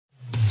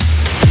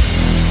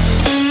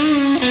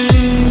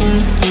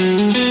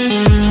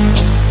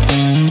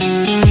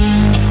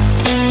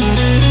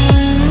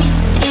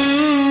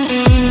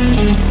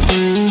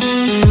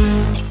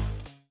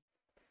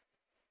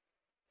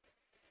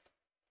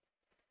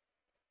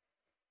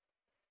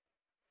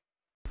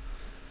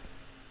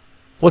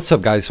What's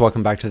up, guys?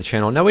 Welcome back to the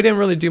channel. Now, we didn't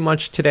really do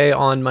much today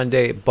on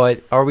Monday,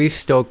 but are we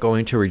still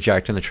going to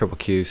reject in the triple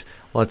Qs?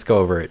 Let's go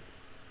over it.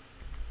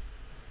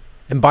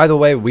 And by the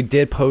way, we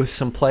did post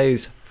some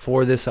plays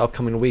for this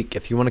upcoming week.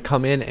 If you want to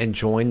come in and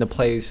join the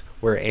plays,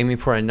 we're aiming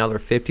for another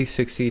 50,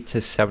 60 to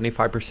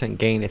 75%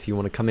 gain. If you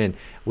want to come in,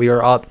 we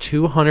are up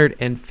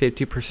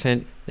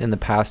 250% in the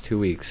past 2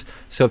 weeks.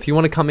 So if you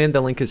want to come in, the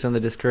link is in the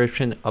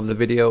description of the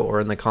video or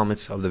in the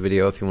comments of the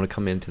video if you want to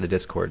come into the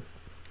Discord.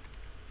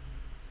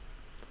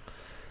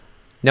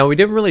 Now, we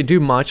didn't really do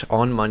much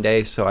on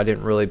Monday, so I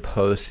didn't really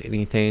post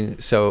anything.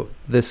 So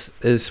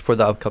this is for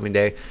the upcoming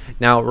day.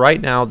 Now,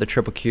 right now, the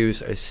triple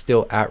Qs is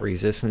still at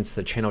resistance.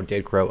 The channel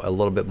did grow a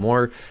little bit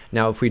more.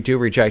 Now, if we do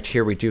reject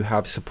here, we do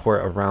have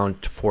support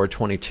around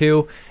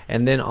 422.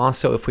 And then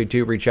also, if we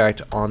do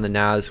reject on the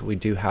NAS, we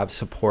do have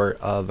support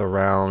of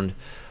around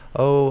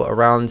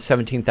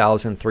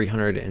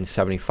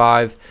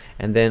 17,375.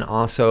 And then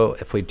also,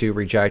 if we do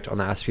reject on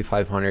the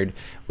sp500,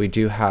 we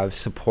do have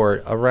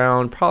support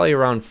probably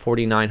around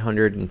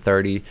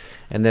 4,930.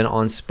 And then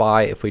on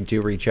SPY, if we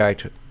do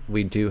reject,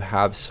 we do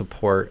have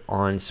support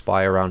on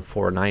SPY around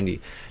 490.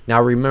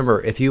 Now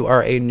remember, if you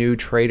are a new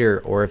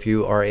trader or if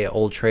you are an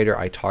old trader,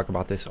 I talk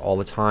about this all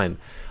the time.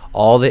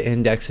 All the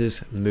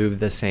indexes move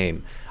the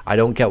same. I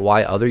don't get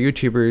why other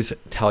YouTubers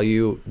tell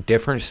you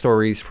different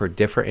stories for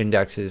different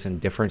indexes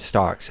and different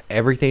stocks.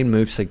 Everything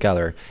moves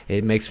together.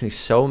 It makes me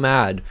so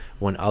mad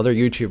when other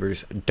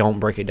YouTubers don't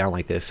break it down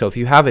like this. So if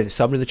you haven't,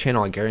 sub to the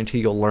channel. I guarantee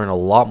you'll learn a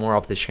lot more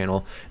off this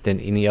channel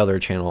than any other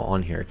channel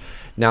on here.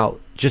 Now,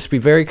 just be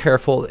very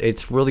careful.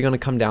 It's really going to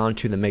come down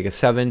to the Mega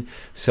 7.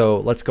 So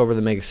let's go over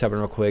the Mega 7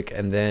 real quick,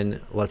 and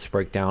then let's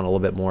break down a little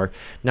bit more.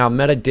 Now,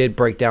 Meta did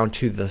break down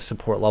to the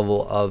support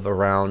level of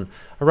around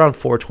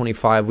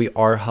 425. We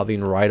are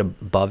hovering right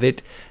above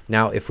it.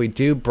 Now, if we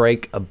do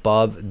break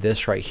above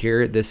this right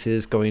here, this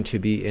is going to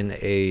be in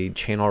a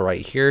channel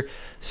right here.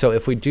 So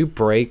if we do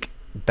break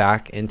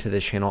back into the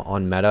channel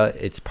on Meta,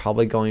 it's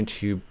probably going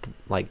to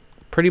like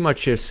pretty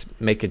much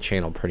just make a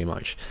channel pretty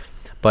much,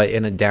 but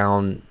in a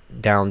downtrend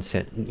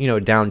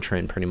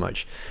pretty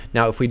much.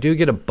 Now, if we do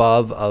get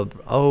above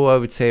I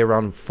would say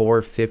around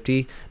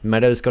 450,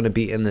 Meta is going to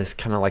be in this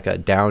kind of like a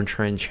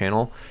downtrend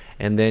channel.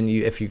 And then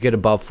if you get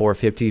above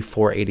 450,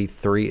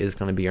 483 is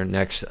going to be your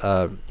next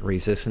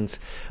resistance.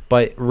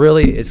 But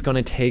really, it's going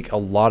to take a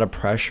lot of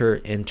pressure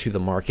into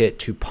the market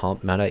to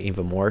pump Meta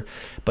even more.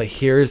 But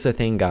here's the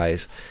thing,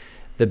 guys.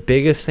 The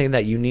biggest thing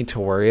that you need to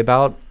worry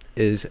about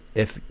is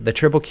if the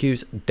triple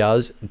Qs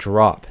does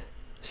drop.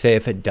 Say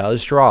if it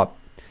does drop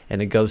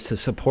and it goes to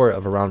support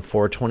of around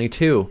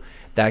 422,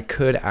 that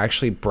could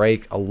actually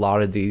break a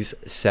lot of these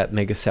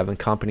Mega 7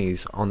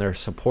 companies on their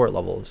support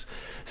levels.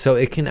 So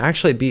it can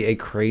actually be a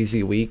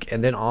crazy week.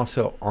 And then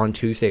also on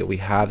Tuesday, we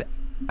have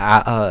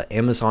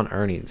Amazon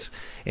earnings.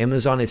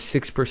 Amazon is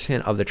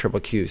 6% of the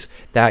triple Qs.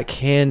 That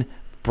can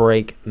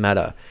break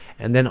Meta.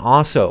 And then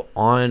also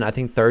on, I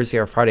think Thursday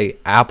or Friday,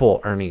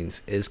 Apple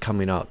earnings is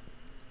coming up.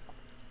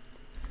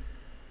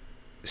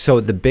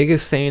 So the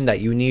biggest thing that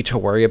you need to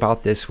worry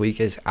about this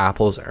week is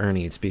Apple's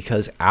earnings,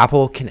 because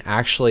Apple can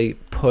actually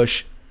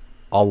push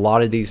a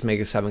lot of these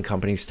Mega 7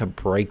 companies to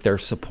break their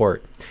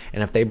support.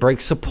 And if they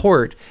break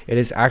support, it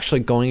is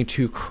actually going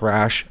to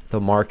crash the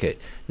market.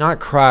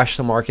 Not crash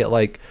the market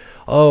like,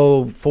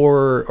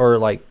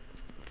 like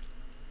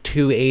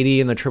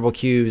 280 in the triple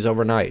Qs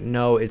overnight.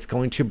 No, it's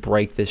going to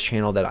break this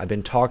channel that I've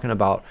been talking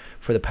about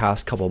for the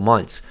past couple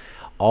months.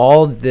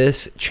 All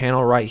this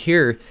channel right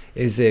here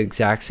is the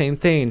exact same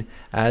thing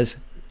as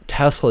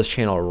Tesla's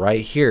channel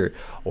right here,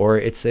 or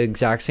it's the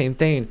exact same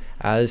thing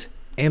as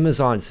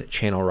Amazon's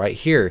channel right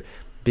here,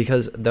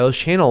 because those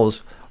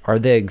channels are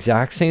the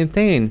exact same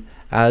thing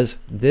as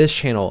this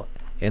channel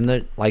in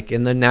the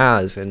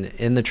NAS and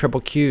in the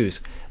triple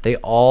Qs. They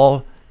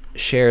all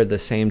share the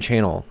same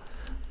channel.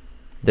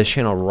 This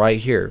channel right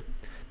here.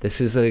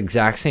 This is the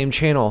exact same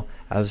channel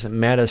as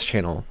Meta's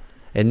channel.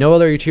 And no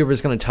other YouTuber is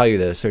going to tell you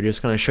this. They're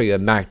just going to show you a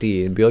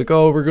MACD and be like,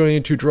 oh, we're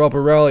going to drop a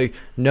rally.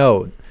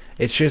 No,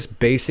 it's just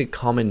basic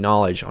common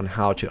knowledge on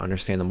how to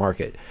understand the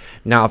market.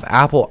 Now, if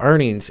Apple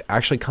earnings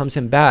actually comes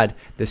in bad,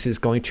 this is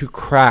going to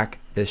crack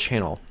this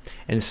channel.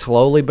 And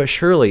slowly but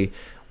surely,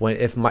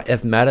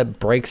 if Meta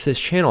breaks this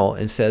channel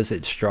and says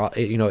it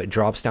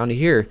drops down to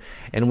here,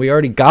 and we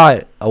already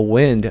got a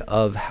wind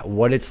of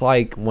what it's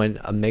like when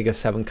a Mega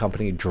 7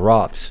 company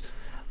drops.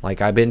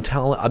 Like I've been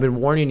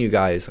warning you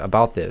guys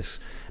about this.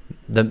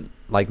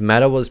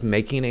 Meta was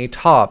making a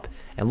top,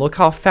 and look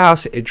how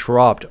fast it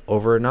dropped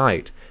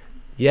overnight.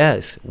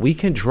 Yes, we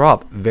can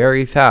drop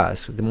very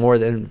fast,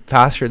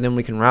 faster than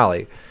we can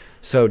rally.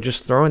 So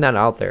just throwing that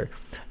out there.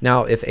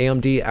 Now, if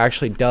AMD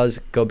actually does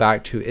go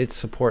back to its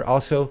support,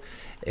 also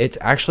it's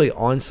actually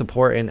on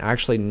support and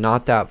actually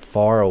not that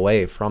far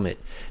away from it.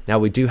 Now,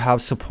 we do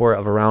have support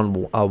of around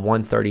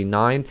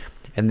 139.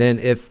 And then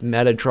if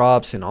Meta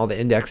drops and all the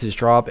indexes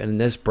drop and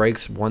this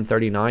breaks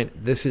 139,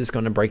 this is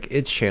going to break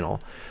its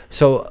channel.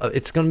 So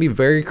it's going to be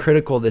very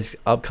critical this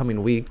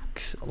upcoming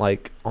weeks,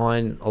 like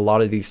on a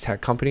lot of these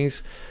tech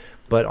companies,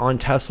 But on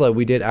Tesla,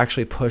 we did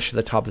actually push to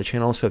the top of the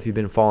channel. So if you've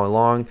been following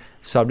along,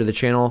 sub to the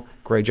channel,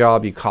 great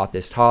job. You caught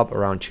this top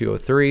around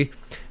 203.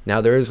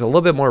 Now there is a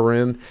little bit more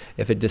room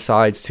if it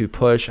decides to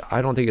push.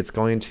 I don't think it's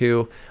going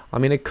to. I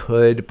mean, it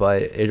could,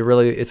 but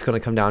it's going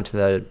to come down to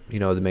the,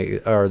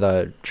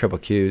 the triple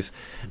Qs.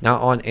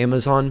 Now on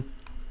Amazon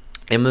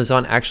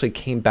actually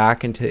came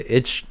back into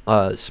its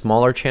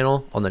smaller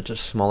channel on the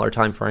just smaller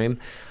time frame.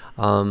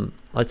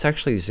 Let's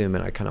actually zoom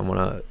in. I kind of want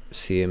to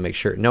see and make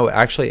sure. No,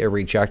 actually it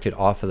rejected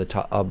off of the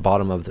top,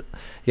 bottom of the,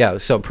 yeah.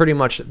 So pretty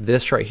much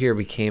this right here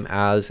became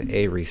as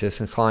a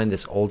resistance line,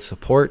 this old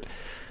support.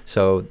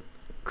 So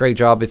great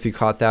job if you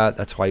caught that.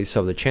 That's why you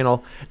sub the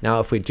channel. Now,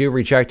 if we do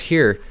reject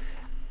here,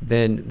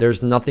 then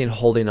there's nothing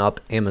holding up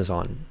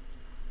Amazon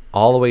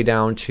all the way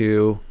down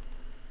to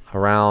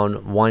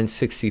around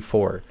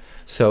 164.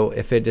 So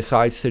if it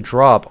decides to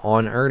drop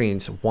on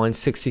earnings,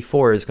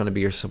 164 is going to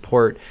be your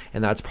support,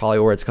 and that's probably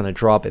where it's going to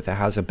drop if it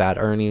has a bad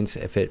earnings,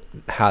 if it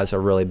has a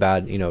really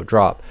bad,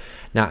 drop.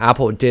 Now,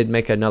 Apple did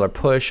make another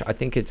push. I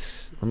think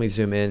it's, let me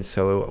zoom in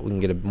so we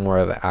can get a more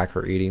of an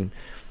accurate reading.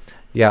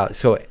 Yeah,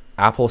 so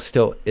Apple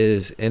still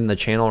is in the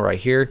channel right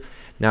here.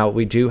 Now,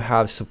 we do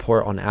have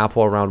support on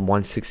Apple around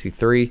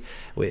 163.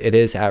 It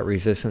is at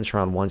resistance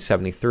around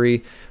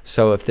 173.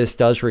 So if this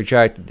does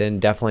reject, then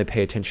definitely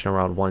pay attention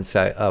around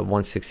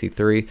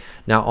 163.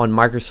 Now, on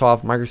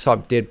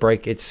Microsoft did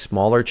break its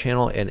smaller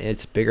channel and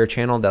its bigger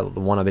channel, the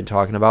one I've been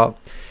talking about.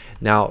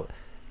 Now,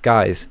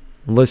 guys,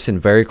 listen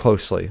very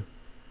closely.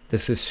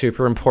 This is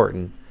super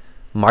important.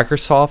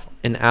 Microsoft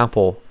and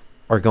Apple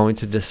are going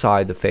to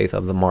decide the fate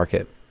of the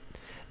market.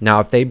 Now,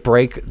 if they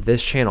break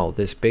this channel,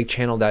 this big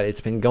channel that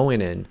it's been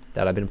going in,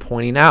 that I've been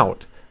pointing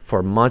out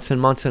for months and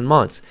months and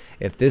months,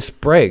 if this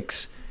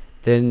breaks,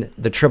 then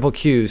the triple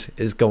Qs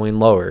is going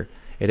lower.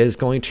 It is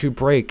going to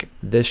break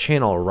this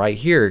channel right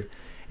here,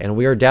 and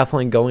we are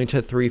definitely going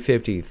to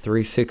 350,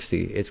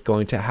 360. It's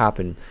going to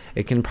happen.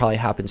 It can probably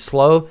happen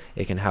slow,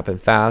 it can happen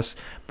fast,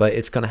 but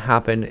it's going to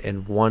happen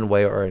in one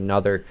way or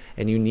another,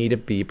 and you need to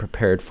be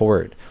prepared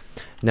for it.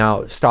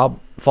 Now, stop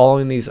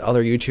following these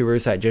other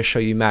YouTubers that just show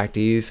you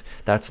MACDs.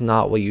 That's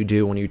not what you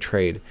do when you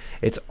trade.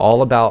 It's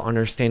all about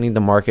understanding the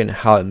market and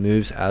how it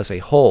moves as a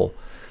whole.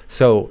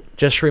 So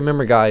just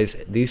remember, guys,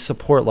 these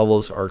support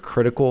levels are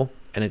critical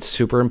and it's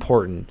super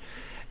important.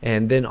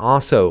 And then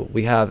also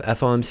we have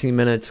FOMC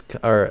minutes,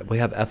 or we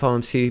have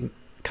FOMC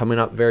coming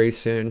up very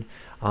soon.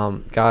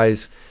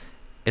 Guys,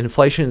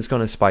 inflation is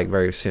going to spike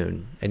very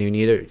soon, and you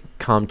need to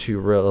come to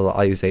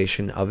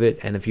realization of it.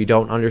 And if you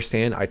don't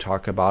understand, I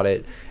talk about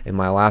it in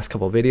my last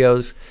couple of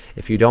videos.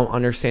 If you don't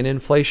understand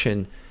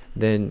inflation,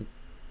 then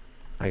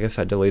I guess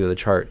I deleted the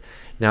chart.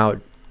 Now,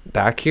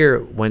 back here,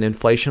 when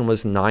inflation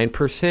was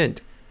 9%,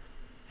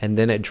 and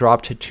then it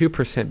dropped to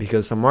 2%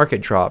 because the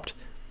market dropped,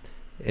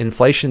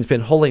 inflation's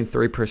been holding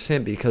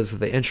 3% because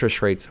the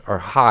interest rates are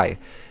high.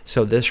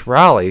 So this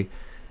rally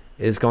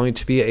is going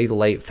to be a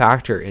late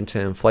factor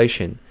into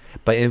inflation.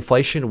 But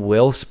inflation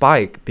will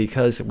spike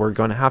because we're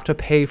going to have to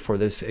pay for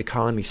this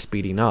economy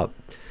speeding up.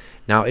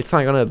 Now, it's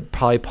not going to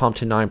probably pump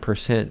to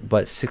 9%,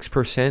 but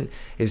 6%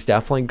 is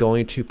definitely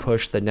going to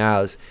push the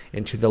NAS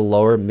into the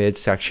lower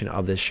midsection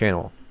of this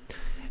channel.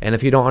 And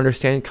if you don't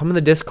understand, come in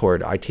the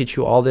Discord. I teach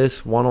you all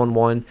this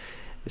one-on-one.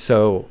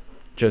 So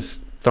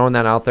just throwing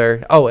that out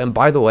there. Oh, and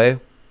by the way,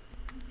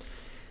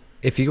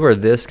 if you were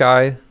this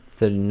guy,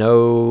 the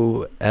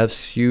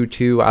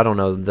NOSFU2, I don't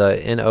know,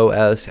 the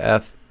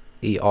NOSFER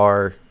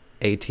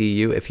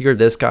ATU. If you're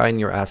this guy and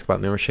you're asked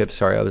about membership,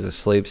 sorry, I was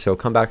asleep, so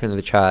come back into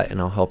the chat and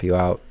I'll help you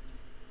out.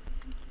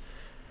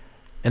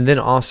 And then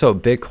also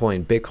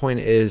Bitcoin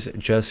is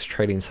just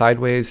trading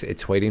sideways.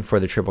 It's waiting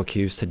for the triple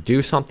Qs to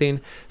do something.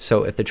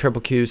 So if the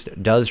triple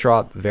Qs does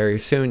drop very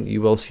soon,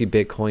 you will see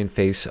Bitcoin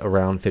face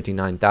around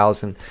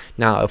 59,000.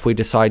 Now, if we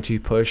decide to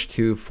push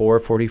to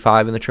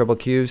 445 in the triple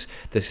Qs,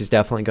 this is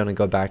definitely going to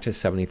go back to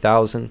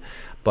 70,000.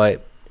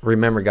 But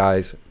remember,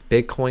 guys,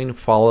 Bitcoin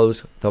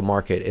follows the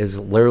market. It is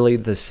literally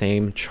the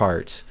same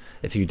charts.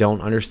 If you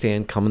don't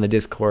understand, come in the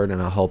Discord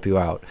and I'll help you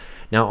out.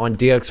 Now on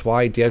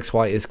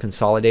DXY is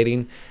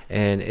consolidating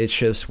and it's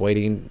just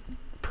waiting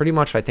pretty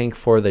much, I think,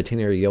 for the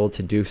 10-year yield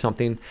to do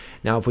something.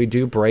 Now if we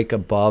do break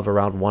above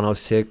around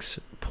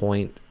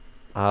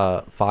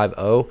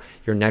 106.50,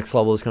 your next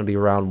level is going to be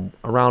around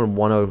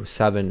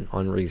 107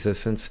 on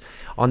resistance.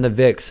 On the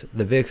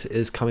VIX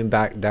is coming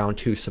back down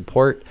to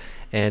support.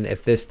 And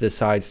if this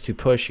decides to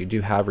push, you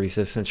do have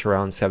resistance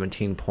around around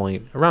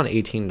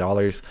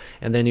 $18,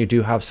 and then you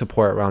do have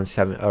support around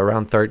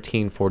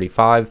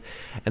 $13.45.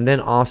 And then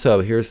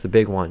also, here's the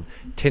big one: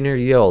 10-year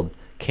yield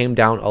came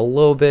down a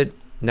little bit.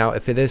 Now,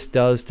 if this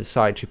does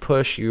decide to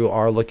push, you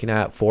are looking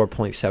at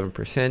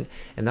 4.7%,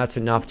 and that's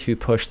enough to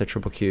push the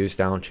triple Qs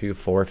down to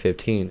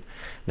 415.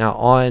 Now,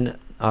 on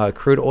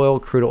crude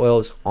oil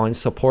is on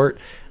support.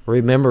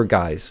 Remember,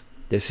 guys,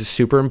 this is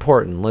super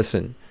important.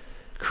 Listen,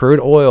 crude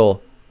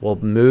oil will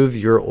move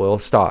your oil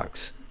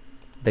stocks.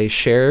 They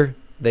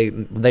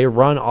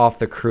run off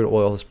the crude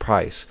oil's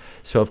price.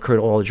 So if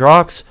crude oil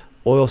drops,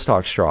 oil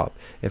stocks drop.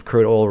 If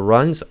crude oil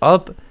runs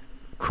up,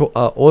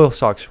 oil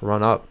stocks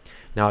run up.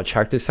 Now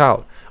check this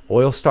out.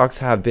 Oil stocks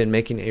have been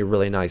making a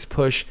really nice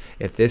push.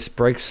 If this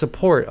breaks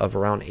support of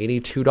around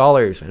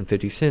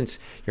 $82.50,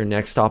 your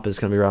next stop is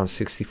going to be around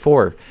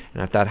 64.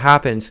 And if that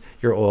happens,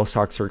 your oil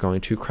stocks are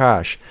going to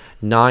crash.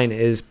 9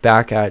 is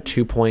back at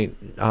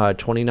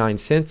 2.29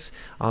 cents.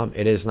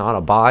 It is not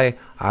a buy.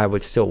 I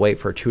would still wait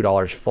for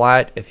 $2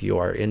 flat if you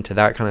are into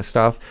that kind of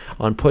stuff.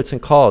 On puts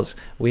and calls,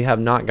 we have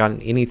not gotten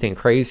anything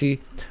crazy.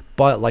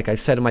 But like I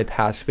said in my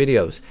past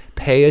videos,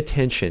 pay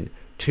attention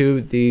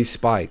to these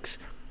spikes.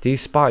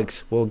 These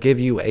spikes will give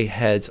you a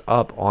heads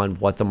up on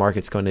what the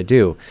market's going to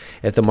do.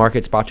 If the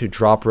market's about to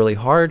drop really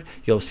hard,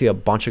 you'll see a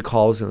bunch of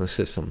calls in the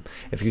system.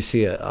 If you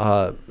see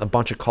a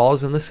bunch of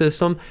calls in the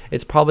system,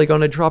 it's probably going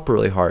to drop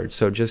really hard.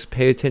 So just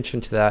pay attention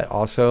to that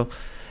also.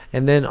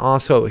 And then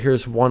also,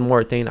 here's one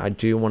more thing I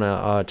do want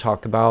to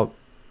talk about.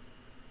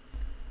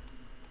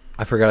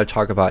 I forgot to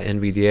talk about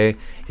NVDA.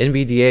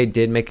 NVDA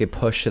did make a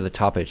push to the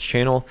top of its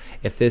channel.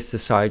 If this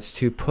decides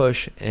to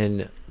push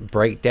and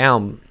break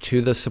down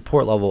to the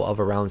support level of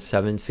around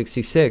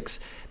 766,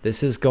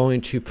 this is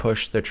going to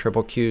push the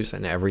triple Qs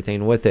and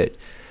everything with it.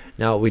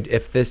 Now,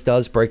 if this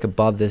does break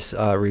above this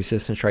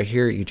resistance right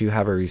here, you do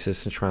have a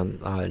resistance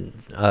around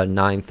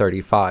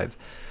 935.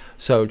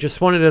 So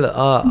just wanted to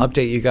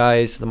update you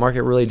guys. The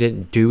market really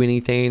didn't do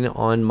anything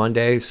on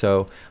Monday,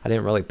 so I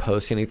didn't really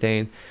post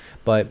anything.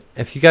 But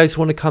if you guys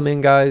want to come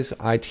in, guys,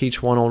 I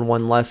teach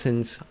one-on-one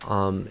lessons.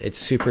 It's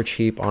super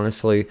cheap,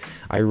 honestly.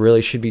 I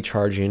really should be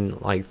charging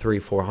like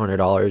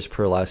 $300–400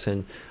 per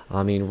lesson.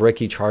 I mean,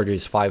 Ricky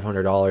charges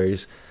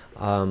 $500.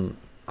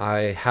 I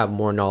have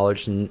more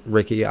knowledge than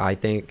Ricky. I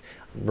think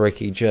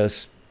Ricky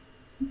just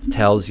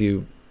tells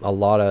you a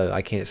lot of,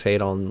 I can't say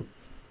it on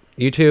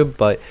YouTube,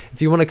 but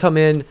if you want to come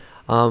in,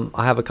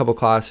 I have a couple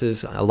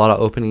classes, a lot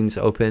of openings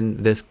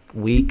open this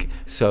week.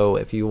 So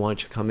if you want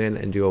to come in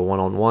and do a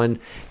one-on-one,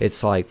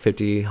 it's like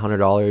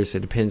 $50–100. It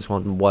depends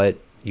on what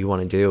you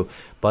want to do.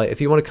 But if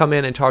you want to come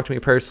in and talk to me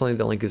personally,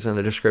 the link is in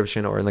the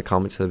description or in the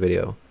comments of the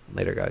video.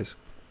 Later, guys.